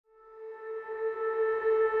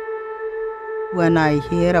When I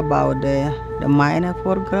hear about the minor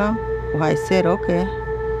program, I said, okay,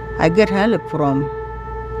 I get help from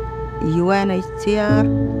UNHCR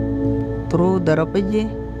through the refugee,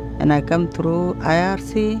 and I come through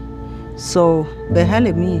IRC. So they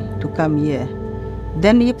help me to come here.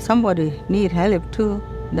 Then if somebody need help too,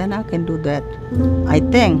 then I can do that. I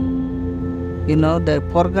think, the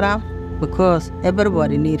program, because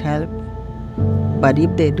everybody need help. But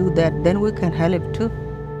if they do that, then we can help too.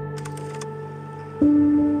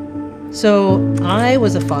 So I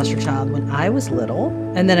was a foster child when I was little,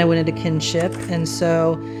 and then I went into kinship, and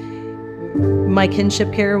so my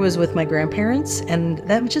kinship care was with my grandparents, and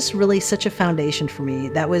that was just really such a foundation for me.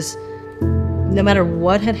 That was, no matter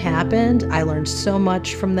what had happened, I learned so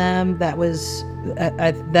much from them. That was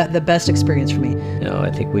the best experience for me.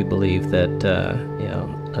 I think we believe that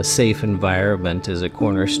a safe environment is a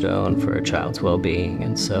cornerstone for a child's well-being,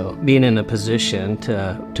 and so being in a position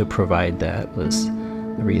to provide that was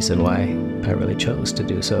the reason why I really chose to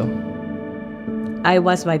do so. I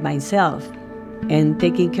was by myself and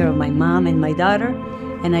taking care of my mom and my daughter,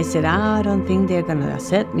 and I said, I don't think they're gonna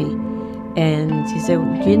accept me. And she said,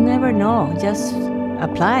 you never know, just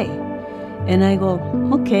apply. And I go,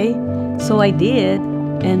 okay. So I did,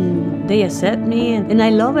 and they accept me, and I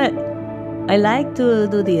love it. I like to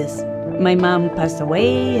do this. My mom passed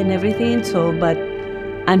away and everything, but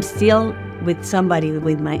I'm still with somebody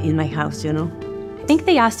in my house, I think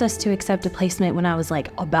they asked us to accept a placement when I was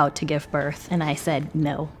about to give birth, and I said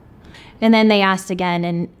no. And then they asked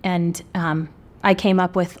again, and I came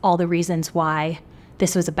up with all the reasons why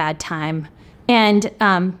this was a bad time. And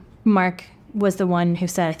Mark was the one who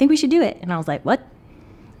said, I think we should do it. And I was like, what?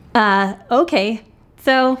 Okay.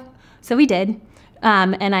 So we did.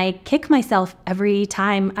 And I kick myself every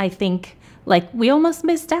time I think, we almost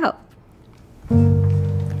missed out.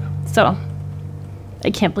 So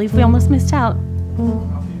I can't believe we almost missed out.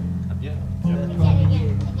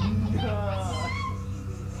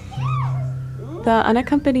 The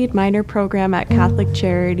Unaccompanied Minor Program at Catholic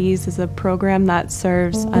Charities is a program that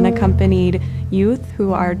serves unaccompanied youth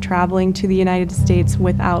who are traveling to the United States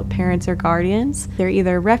without parents or guardians. They're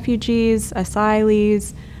either refugees,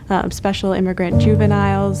 asylees, special immigrant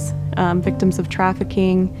juveniles, victims of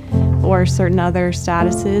trafficking, or certain other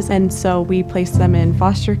statuses. And so we place them in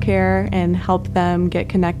foster care and help them get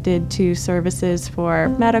connected to services for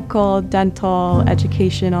medical, dental,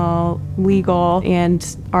 educational, legal,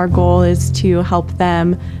 and our goal is to help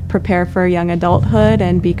them prepare for young adulthood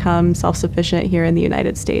and become self-sufficient here in the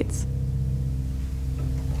United States.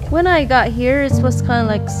 When I got here, it was kind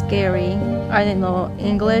of scary. I didn't know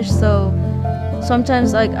English, so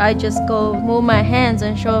sometimes I just go move my hands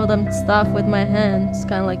and show them stuff with my hands,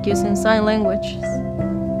 kind of using sign language.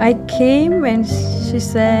 I came and she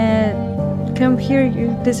said, come here,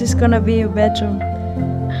 this is gonna be your bedroom.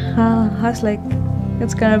 I was like,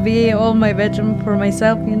 it's gonna be all my bedroom for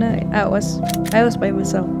myself, I was by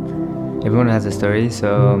myself. Everyone has a story,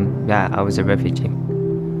 so yeah, I was a refugee.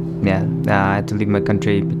 Yeah, I had to leave my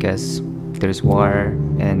country because there's war,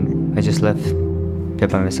 and I just left here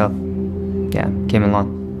by myself. Yeah, came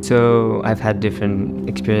along. So I've had different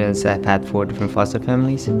experiences. I've had 4 different foster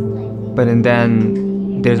families. But and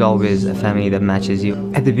then there's always a family that matches you.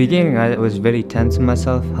 At the beginning, I was very tense with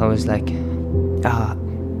myself. I was like,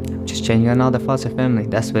 I'm just changing another foster family.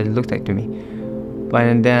 That's what it looked like to me. But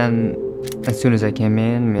and then as soon as I came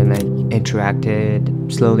in and I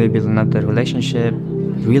interacted, slowly building up the relationship,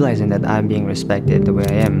 realizing that I'm being respected the way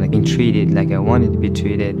I am, being treated like I wanted to be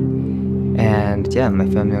treated. And yeah, my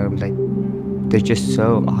family were they're just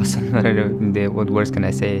so awesome. I don't know what words can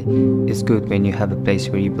I say. It's good when you have a place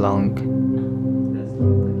where you belong.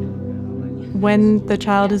 When the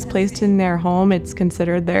child is placed in their home, it's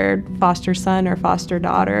considered their foster son or foster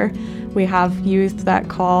daughter. We have youth that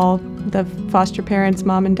call the foster parents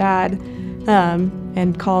mom and dad,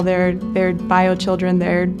 and call their bio children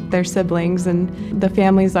their siblings, and the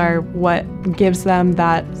families are what gives them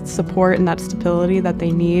that support and that stability that they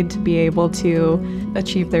need to be able to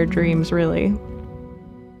achieve their dreams, really.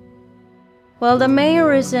 Well, the main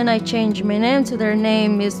reason I changed my name to their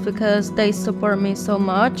name is because they support me so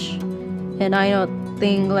much, and I don't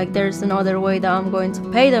think there's another way that I'm going to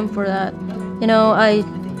pay them for that. I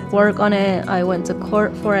work on it, I went to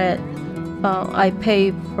court for it, I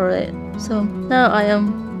paid for it. So now I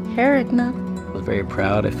am here now. I was very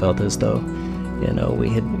proud. I felt as though,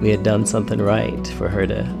 we had done something right for her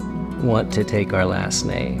to want to take our last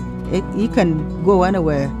name. You can go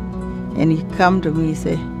anywhere, and you come to me and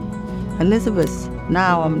say, Elizabeth,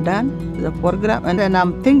 now I'm done with the program, and then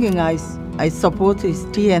I'm thinking I supposed to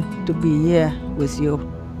stay to be here with you.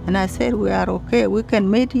 And I said, we are okay. We can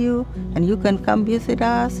meet you, and you can come visit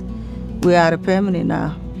us. We are a family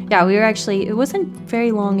now. Yeah, we were actually, it wasn't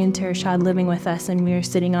very long into Rashad living with us, and we were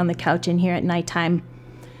sitting on the couch in here at nighttime,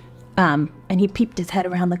 and he peeped his head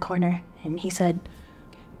around the corner, and he said,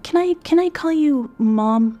 can I call you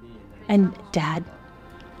Mom and Dad?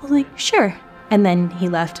 I was like, sure. And then he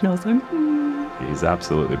left, and I was like, He's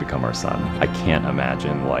absolutely become our son. I can't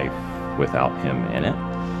imagine life without him in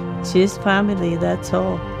it. She's family, that's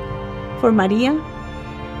all. For Maria,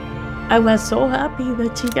 I was so happy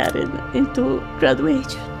that she got into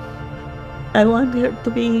graduation. I want her to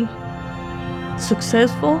be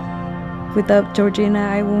successful. Without Georgina,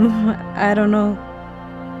 I don't know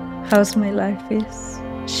how's my life is.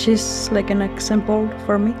 She's like an example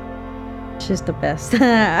for me. She's the best.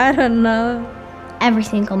 I don't know. Every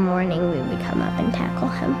single morning we would come up and tackle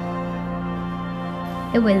him.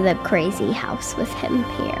 It was a crazy house with him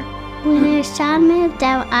here. When Rashad moved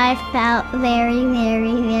out, I felt very,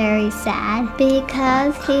 very, very sad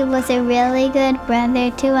because he was a really good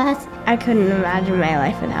brother to us. I couldn't imagine my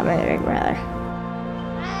life without my big brother.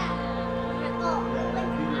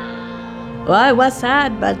 Well, I was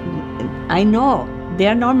sad, but I know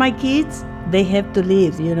they're not my kids. They have to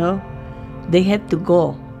live, you know. They have to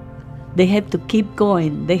go. They have to keep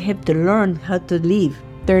going. They have to learn how to live.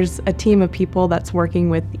 There's a team of people that's working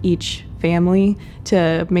with each family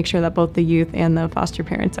to make sure that both the youth and the foster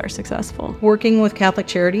parents are successful. Working with Catholic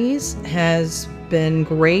Charities has been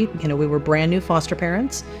great. You know, we were brand new foster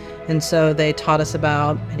parents, and so they taught us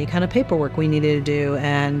about any kind of paperwork we needed to do,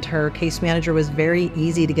 and her case manager was very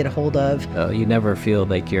easy to get a hold of. You never feel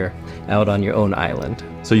like you're out on your own island.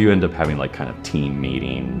 So you end up having like kind of team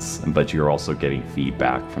meetings, but you're also getting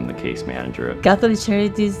feedback from the case manager. Catholic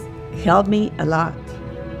Charities help me a lot.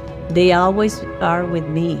 They always are with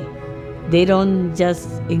me. They don't just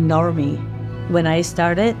ignore me. When I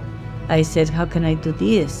started, I said, how can I do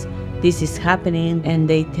this? This is happening. And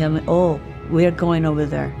they tell me, oh, we're going over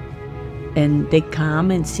there. And they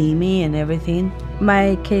come and see me and everything.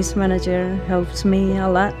 My case manager helps me a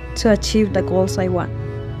lot to achieve the goals I want.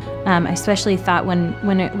 I especially thought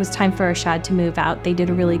when it was time for Rashad to move out, they did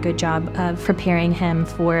a really good job of preparing him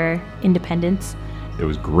for independence. It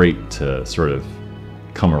was great to sort of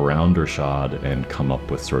come around Rashad and come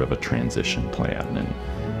up with sort of a transition plan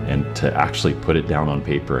and to actually put it down on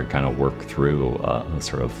paper and kind of work through a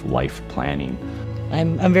sort of life planning.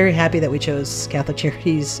 I'm very happy that we chose Catholic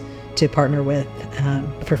Charities to partner with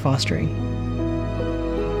for fostering.